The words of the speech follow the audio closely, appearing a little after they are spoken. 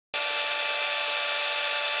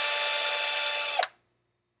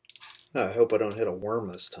I hope I don't hit a worm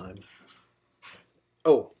this time.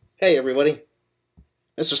 Oh, hey everybody.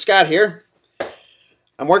 Mr. Scott here.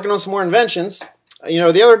 I'm working on some more inventions. The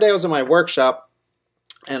other day I was in my workshop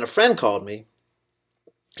and a friend called me.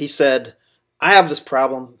 He said, I have this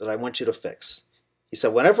problem that I want you to fix. He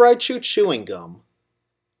said, whenever I chew chewing gum,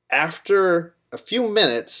 after a few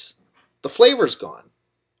minutes, the flavor's gone.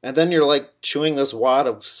 And then you're like chewing this wad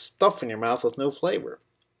of stuff in your mouth with no flavor.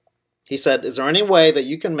 He said, is there any way that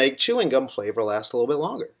you can make chewing gum flavor last a little bit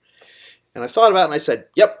longer? And I thought about it and I said,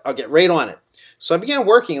 yep, I'll get right on it. So I began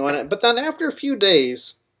working on it, but then after a few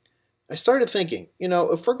days, I started thinking,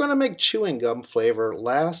 if we're going to make chewing gum flavor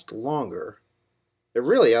last longer, it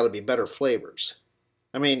really ought to be better flavors.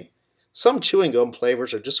 I mean, some chewing gum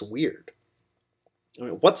flavors are just weird. I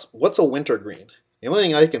mean, what's a wintergreen? The only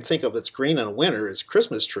thing I can think of that's green in winter is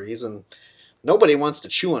Christmas trees, and nobody wants to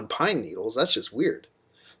chew on pine needles. That's just weird.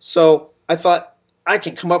 So I thought I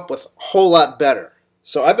can come up with a whole lot better.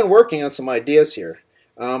 So I've been working on some ideas here.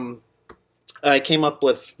 I came up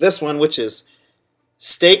with this one, which is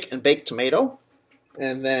steak and baked tomato,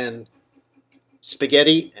 and then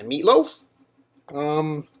spaghetti and meatloaf,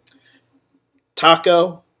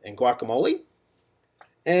 taco and guacamole,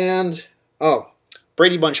 and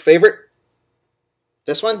Brady Bunch favorite,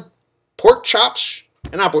 this one, pork chops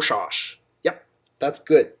and applesauce. Yep, that's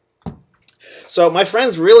good. So my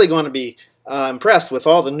friend's really going to be impressed with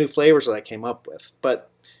all the new flavors that I came up with. But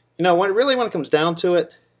when it comes down to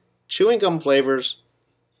it, chewing gum flavors,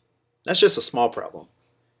 that's just a small problem.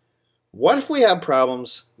 What if we have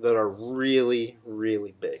problems that are really,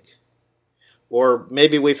 really big? Or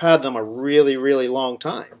maybe we've had them a really, really long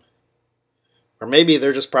time. Or maybe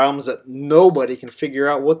they're just problems that nobody can figure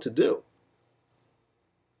out what to do.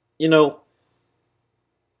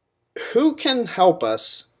 Who can help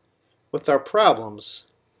us with our problems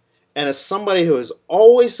and is somebody who is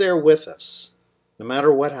always there with us, no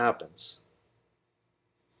matter what happens?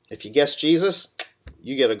 If you guess Jesus,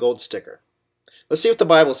 you get a gold sticker. Let's see what the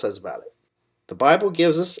Bible says about it. The Bible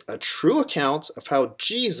gives us a true account of how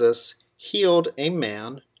Jesus healed a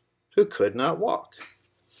man who could not walk.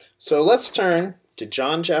 So let's turn to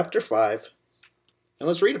John chapter 5 and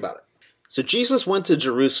let's read about it. So Jesus went to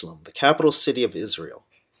Jerusalem, the capital city of Israel.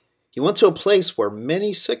 He went to a place where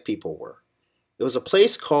many sick people were. It was a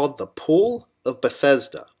place called the Pool of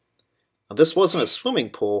Bethesda. Now, this wasn't a swimming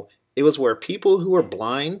pool. It was where people who were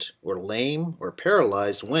blind or lame or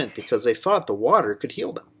paralyzed went because they thought the water could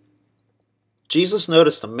heal them. Jesus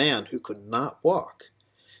noticed a man who could not walk.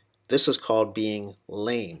 This is called being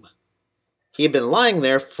lame. He had been lying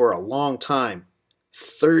there for a long time,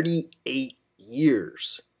 38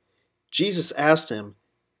 years. Jesus asked him,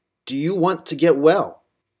 "Do you want to get well?"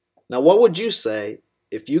 Now, what would you say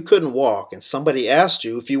if you couldn't walk and somebody asked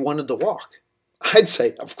you if you wanted to walk? I'd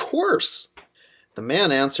say, of course. The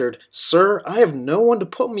man answered, "Sir, I have no one to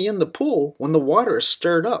put me in the pool when the water is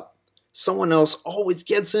stirred up. Someone else always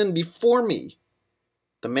gets in before me."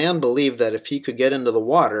 The man believed that if he could get into the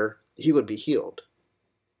water, he would be healed.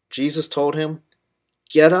 Jesus told him,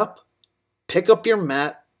 "Get up, pick up your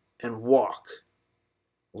mat, and walk."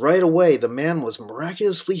 Right away, the man was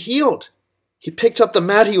miraculously healed. He picked up the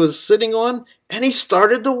mat he was sitting on, and he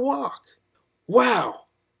started to walk. Wow!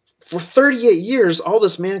 For 38 years, all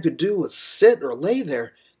this man could do was sit or lay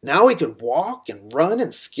there. Now he could walk and run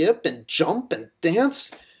and skip and jump and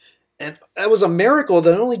dance. And that was a miracle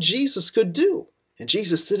that only Jesus could do. And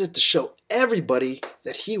Jesus did it to show everybody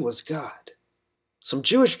that he was God. Some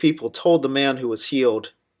Jewish people told the man who was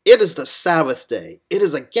healed, "It is the Sabbath day. It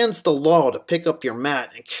is against the law to pick up your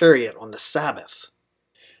mat and carry it on the Sabbath."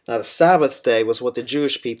 Now, the Sabbath day was what the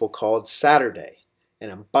Jewish people called Saturday.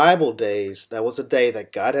 And in Bible days, that was a day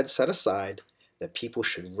that God had set aside that people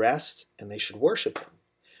should rest and they should worship him.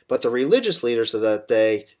 But the religious leaders of that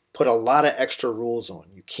day put a lot of extra rules on.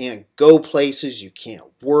 You can't go places, you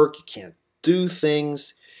can't work, you can't do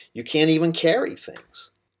things, you can't even carry things.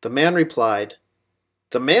 The man replied,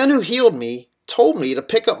 "The man who healed me told me to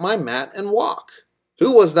pick up my mat and walk."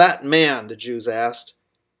 Who was that man? The Jews asked.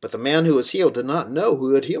 But the man who was healed did not know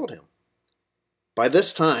who had healed him. By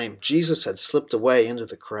this time, Jesus had slipped away into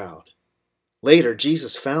the crowd. Later,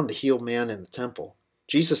 Jesus found the healed man in the temple.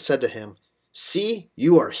 Jesus said to him, "See,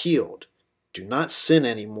 you are healed. Do not sin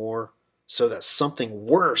anymore, so that something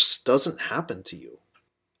worse doesn't happen to you."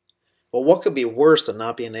 Well, what could be worse than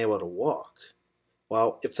not being able to walk?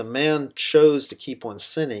 Well, if the man chose to keep on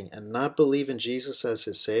sinning and not believe in Jesus as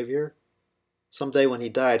his Savior, someday when he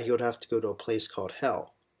died, he would have to go to a place called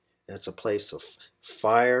hell. And it's a place of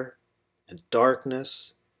fire and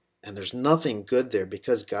darkness, and there's nothing good there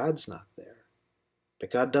because God's not there.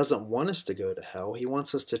 But God doesn't want us to go to hell. He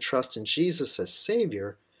wants us to trust in Jesus as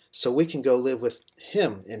Savior so we can go live with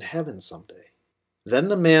Him in heaven someday. Then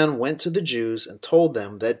the man went to the Jews and told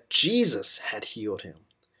them that Jesus had healed him.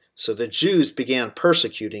 So the Jews began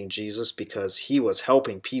persecuting Jesus because he was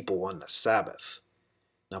helping people on the Sabbath.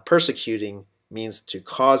 Now, persecuting means to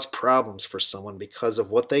cause problems for someone because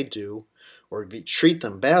of what they do or treat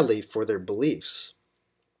them badly for their beliefs.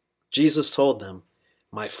 Jesus told them,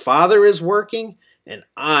 "My Father is working and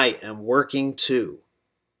I am working too."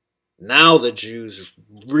 Now the Jews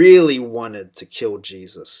really wanted to kill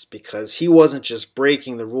Jesus because he wasn't just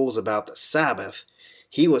breaking the rules about the Sabbath.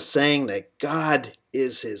 He was saying that God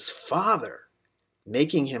is his Father,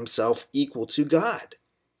 making himself equal to God.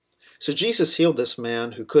 So Jesus healed this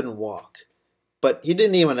man who couldn't walk. But he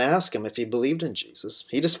didn't even ask him if he believed in Jesus.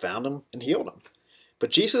 He just found him and healed him. But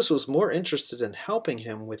Jesus was more interested in helping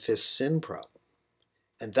him with his sin problem.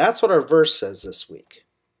 And that's what our verse says this week.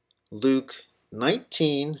 Luke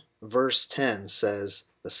 19, verse 10 says,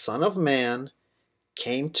 "The Son of Man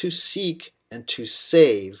came to seek and to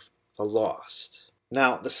save the lost."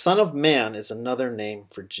 Now, the Son of Man is another name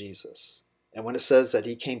for Jesus. And when it says that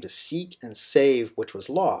he came to seek and save which was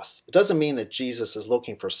lost, it doesn't mean that Jesus is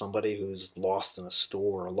looking for somebody who's lost in a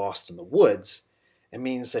store or lost in the woods. It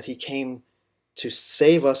means that he came to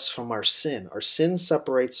save us from our sin. Our sin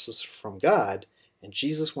separates us from God, and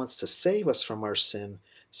Jesus wants to save us from our sin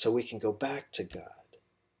so we can go back to God.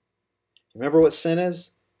 Remember what sin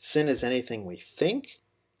is? Sin is anything we think,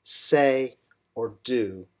 say, or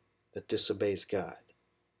do that disobeys God.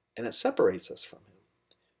 And it separates us from him.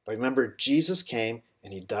 But remember, Jesus came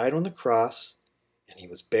and he died on the cross, and he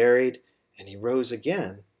was buried, and he rose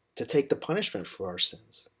again to take the punishment for our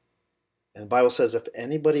sins. And the Bible says if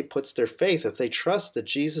anybody puts their faith, if they trust that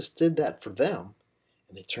Jesus did that for them,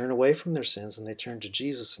 and they turn away from their sins and they turn to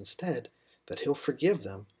Jesus instead, that he'll forgive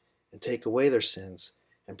them and take away their sins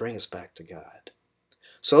and bring us back to God.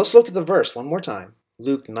 So let's look at the verse one more time.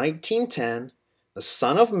 Luke 19:10, "The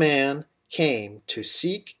Son of Man came to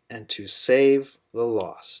seek and to save the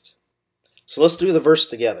lost." So let's do the verse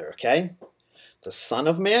together, okay? The Son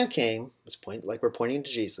of Man came, like we're pointing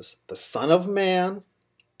to Jesus. The Son of Man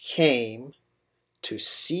came to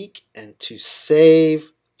seek and to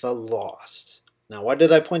save the lost. Now, why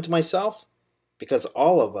did I point to myself? Because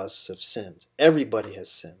all of us have sinned. Everybody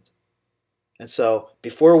has sinned. And so,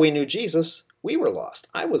 before we knew Jesus, we were lost.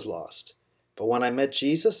 I was lost. But when I met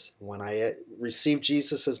Jesus, when I received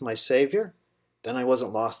Jesus as my Savior, then I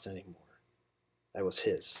wasn't lost anymore. I was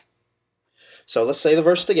his. So let's say the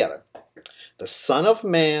verse together. The Son of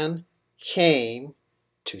Man came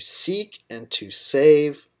to seek and to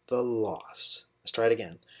save the lost. Let's try it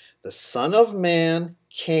again. The Son of Man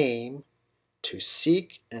came to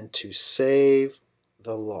seek and to save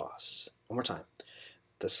the lost. One more time.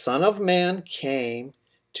 The Son of Man came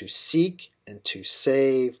to seek and to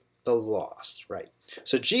save the lost. Right.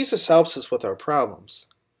 So Jesus helps us with our problems,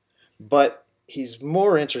 but he's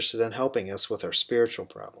more interested in helping us with our spiritual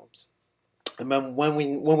problems. And when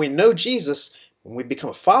we know Jesus, when we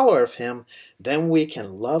become a follower of him, then we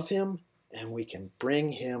can love him and we can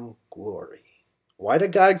bring him glory. Why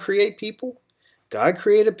did God create people? God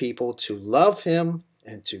created people to love him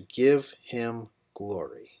and to give him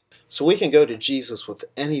glory. So we can go to Jesus with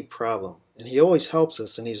any problem, and he always helps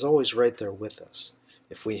us, and he's always right there with us.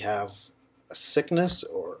 If we have a sickness,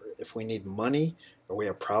 or if we need money, or we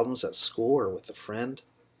have problems at school or with a friend,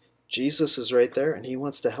 Jesus is right there, and he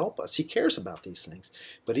wants to help us. He cares about these things,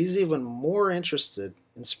 but he's even more interested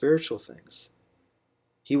in spiritual things.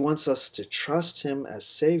 He wants us to trust him as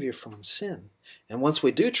Savior from sin. And once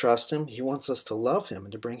we do trust him, he wants us to love him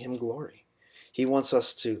and to bring him glory. He wants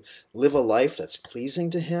us to live a life that's pleasing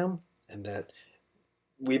to him and that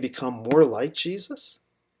we become more like Jesus.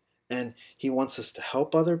 And he wants us to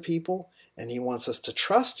help other people, and he wants us to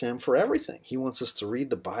trust him for everything. He wants us to read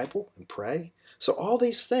the Bible and pray. So all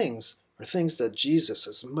these things are things that Jesus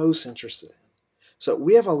is most interested in. So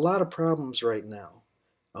we have a lot of problems right now.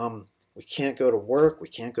 We can't go to work. We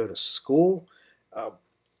can't go to school.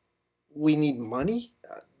 We need money.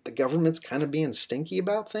 The government's kind of being stinky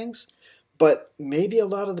about things. But maybe a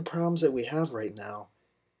lot of the problems that we have right now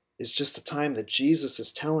is just a time that Jesus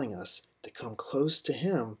is telling us to come close to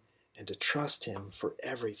him and to trust him for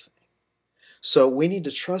everything. So we need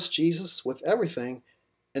to trust Jesus with everything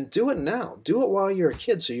and do it now. Do it while you're a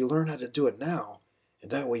kid so you learn how to do it now. And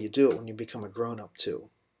that way you do it when you become a grown-up too.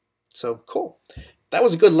 So cool. That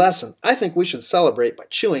was a good lesson. I think we should celebrate by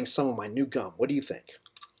chewing some of my new gum. What do you think?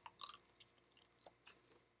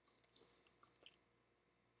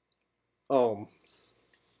 Oh,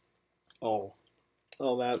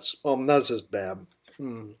 that's just bad.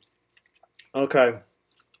 Okay.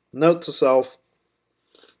 Note to self: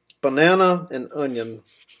 banana and onion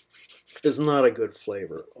is not a good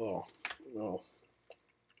flavor. Oh, no.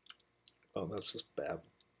 Oh, that's just bad.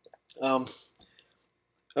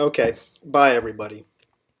 Okay. Bye, everybody.